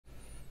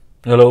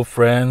Hello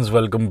friends,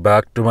 welcome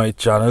back to my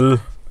channel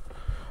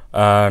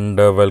and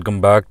welcome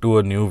back to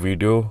a new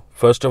video.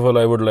 First of all,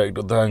 I would like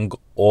to thank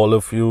all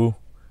of you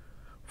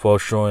for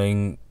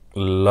showing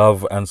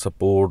love and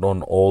support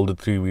on all the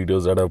 3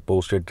 videos that I've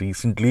posted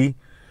recently,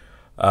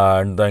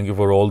 and thank you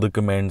for all the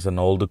comments and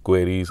all the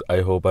queries. I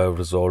hope I have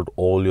resolved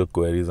all your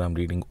queries. I'm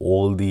reading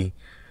all the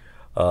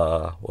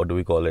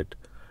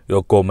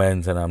your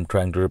comments, and I'm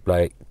trying to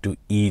reply to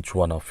each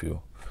one of you.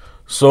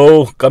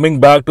 So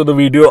coming back to the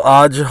video,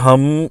 आज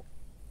हम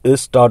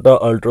इस Tata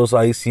Altroz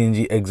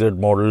ICNG exit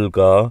model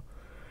का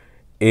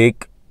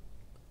एक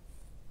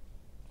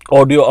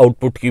audio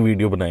output की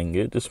video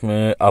बनाएंगे,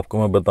 जिसमें आपको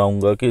मैं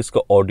बताऊंगा कि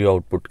इसका ऑडियो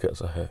आउटपुट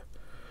कैसा है।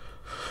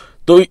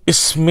 तो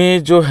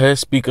इसमें जो है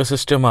स्पीकर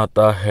सिस्टम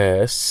आता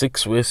है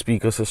 6-way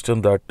speaker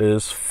system, that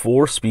is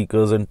 4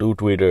 speakers and 2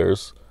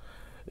 tweeters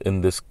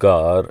in this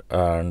car,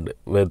 and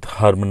with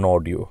Harman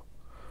audio.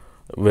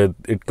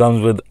 It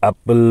comes with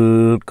Apple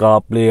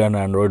CarPlay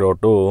and Android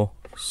Auto.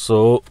 So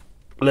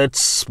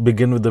let's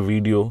begin with the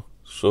video.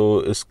 So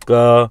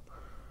इसका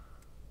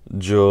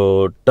जो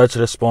touch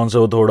response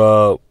है वो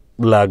थोड़ा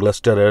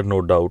लैगलस्टर है, no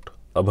doubt.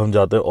 अब हम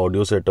जाते हैं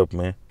ऑडियो सेटअप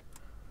में।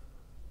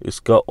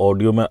 इसका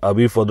ऑडियो मैं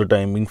अभी for the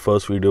timing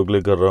first video के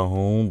लिए कर रहा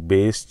हूँ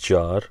बेस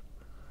 4,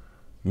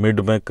 मिड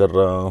में कर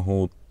रहा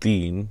हूँ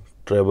 3,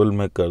 ट्रेबल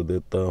में कर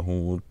देता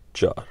हूँ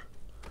 4।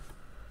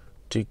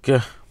 ठीक है,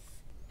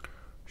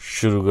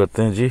 शुरू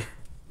करते हैं जी।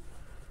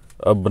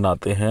 अब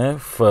बनाते हैं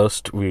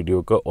फर्स्ट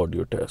वीडियो का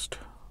audio test.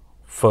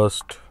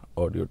 First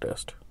audio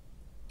test,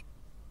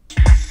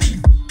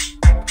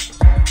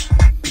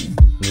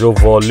 जो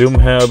वॉल्यूम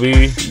है अभी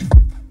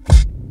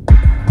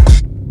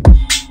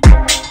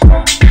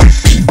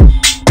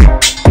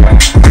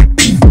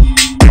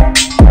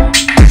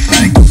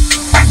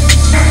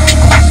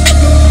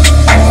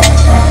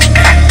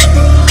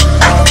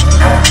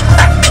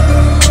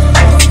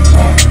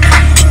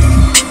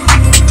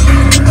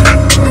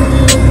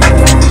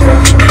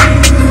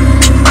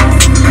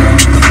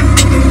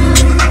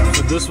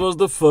was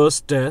the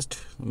first test।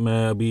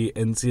 मैं अभी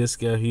NCS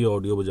का ही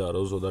ऑडियो बजा रहा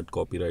हूँ सो दैट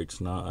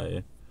कॉपीराइट्स ना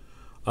आए।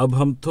 अब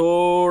हम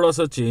थोड़ा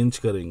सा चेंज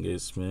करेंगे,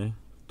 इसमें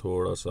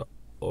थोड़ा सा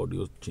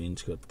ऑडियो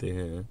चेंज करते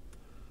हैं।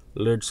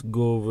 Let's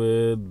go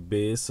with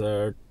base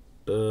eight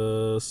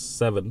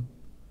 7,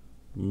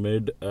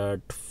 mid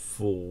eight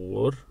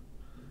 4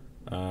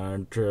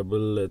 and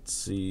treble let's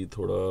see,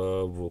 थोड़ा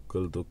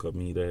वोकल तो कम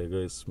ही रहेगा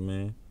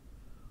इसमें,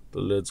 तो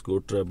let's go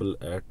treble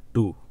eight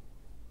 2।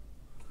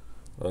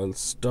 I'll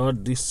start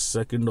the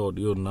second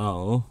audio now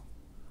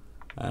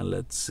and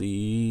let's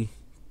see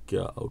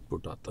क्या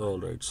output आता है।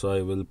 Alright, so I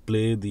will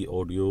play the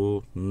audio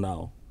now.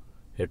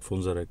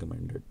 Headphones are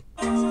recommended.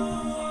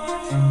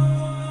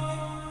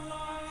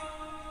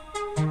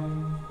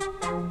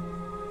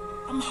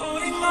 I'm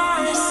holding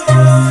myself.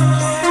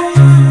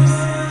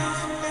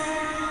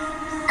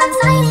 I'm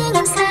fighting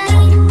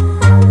inside.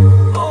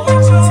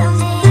 Some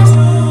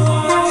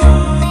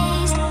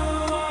days,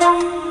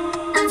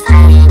 I'm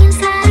fighting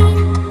inside.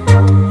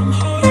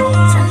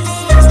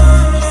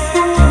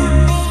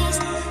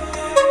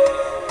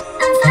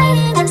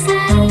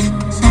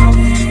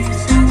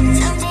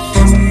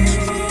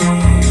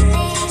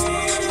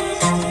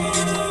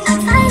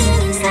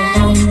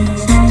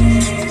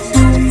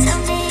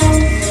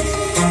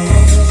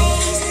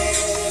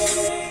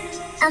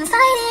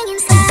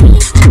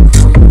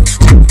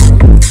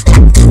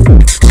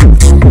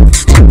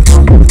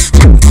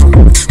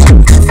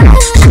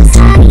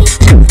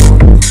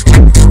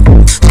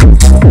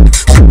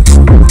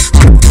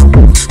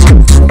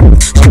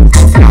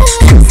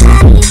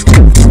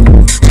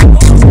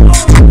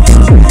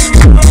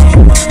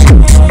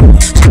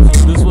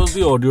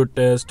 Audio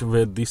test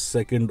with the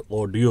second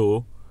audio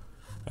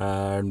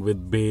and with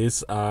bass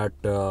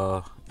at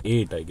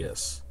 8, I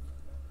guess.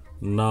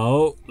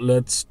 Now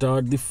let's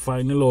start the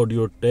final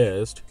audio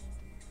test.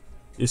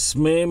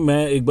 इसमें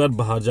मैं एक बार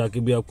बाहर जाके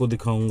भी आपको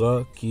दिखाऊंगा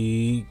कि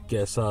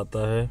कैसा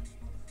आता है।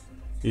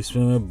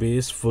 इसमें मैं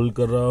बेस फुल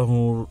कर रहा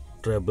हूँ,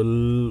 ट्रेबल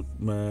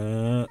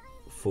मैं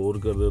 4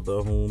 कर देता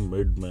हूँ,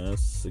 मिड में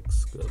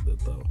 6 कर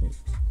देता हूँ।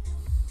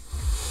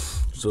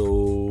 So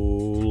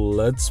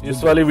let's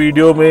इस वाली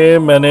वीडियो में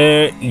मैंने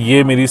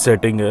ये मेरी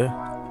सेटिंग है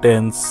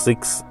 10,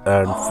 6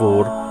 and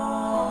 4,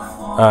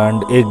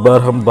 एंड एक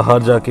बार हम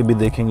बाहर जाके भी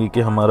देखेंगे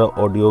कि हमारा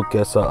ऑडियो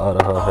कैसा आ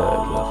रहा है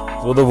इधर।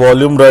 So the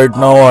volume right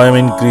now I am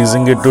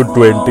increasing it to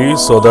 20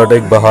 so that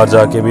एक बाहर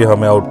जाके भी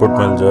हमें आउटपुट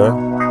मिल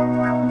जाए।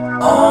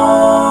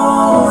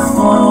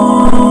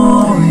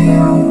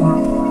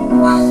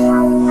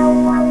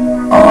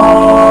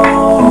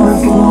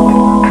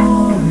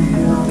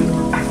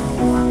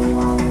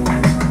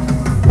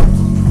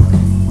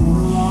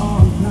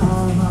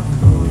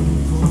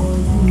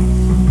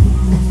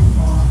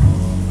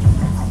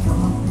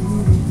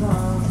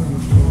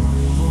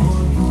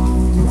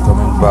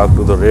 Back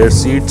to the rear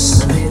seats.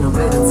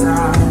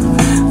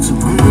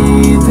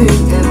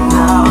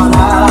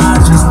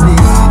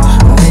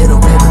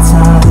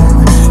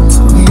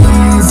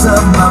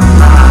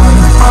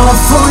 All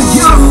for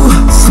you.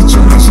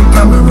 Situation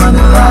got me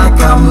running like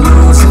I'm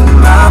losing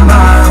my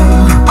mind.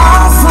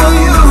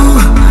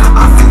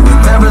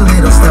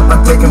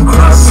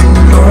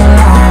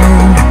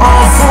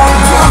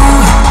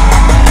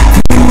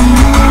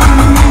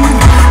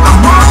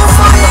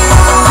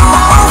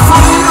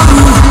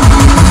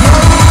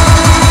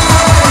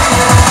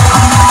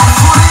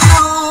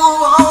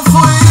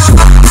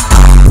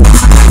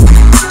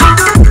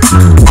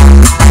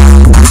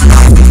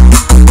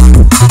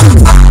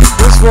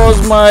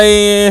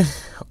 my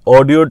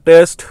audio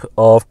test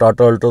of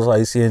Tata Altroz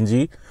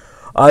ICNG.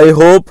 I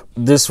hope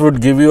this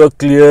would give you a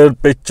clear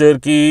picture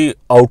कि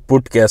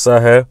output कैसा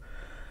है.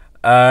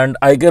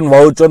 And I can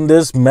vouch on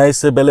this. मैं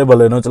इससे पहले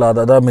Baleno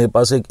चलाता था. मेरे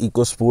पास एक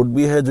इको स्पोर्ट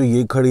भी है जो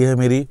ये खड़ी है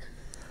मेरी.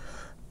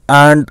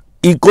 And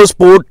इको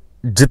स्पोर्ट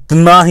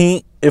जितना ही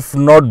if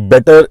not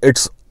better,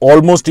 it's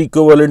almost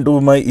equivalent to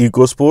my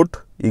eco sport.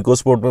 Eco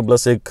sport में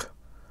प्लस एक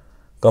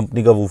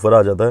कंपनी का वूफर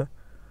आ जाता है.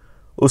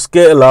 उसके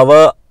अलावा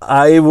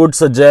आई वुड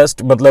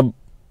सजेस्ट, मतलब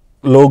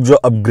लोग जो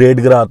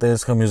अपग्रेड कराते हैं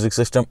इसका music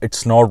system,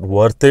 it's not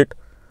worth it.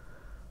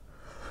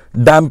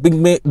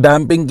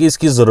 Damping की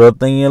इसकी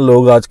ज़रूरत नहीं है.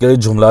 लोग आजकल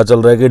जुमला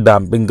चल रहा है कि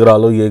डैम्पिंग करा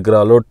लो, ये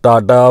करा लो.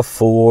 टाटा,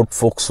 फोर्ड,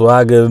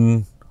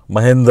 फोक्सवैगन,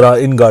 महिंद्रा,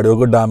 इन गाड़ियों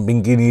को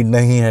डैम्पिंग की नीड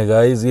नहीं है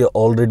गाइस. ये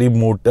ऑलरेडी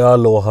मोटा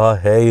लोहा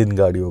है इन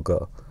गाड़ियों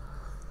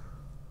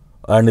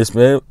का एंड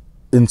इसमें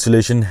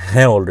इंसुलेशन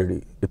है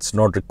already. It's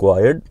not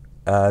required.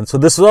 And so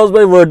this was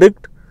my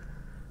verdict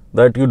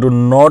that you do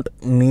not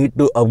need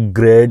to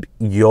upgrade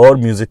your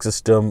music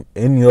system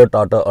in your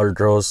Tata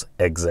Altroz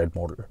XZ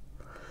model.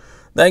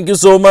 Thank you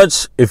so much.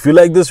 If you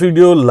like this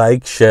video,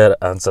 like, share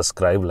and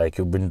subscribe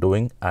like you've been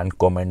doing, and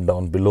comment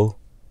down below.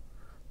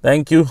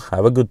 Thank you.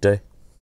 Have a good day.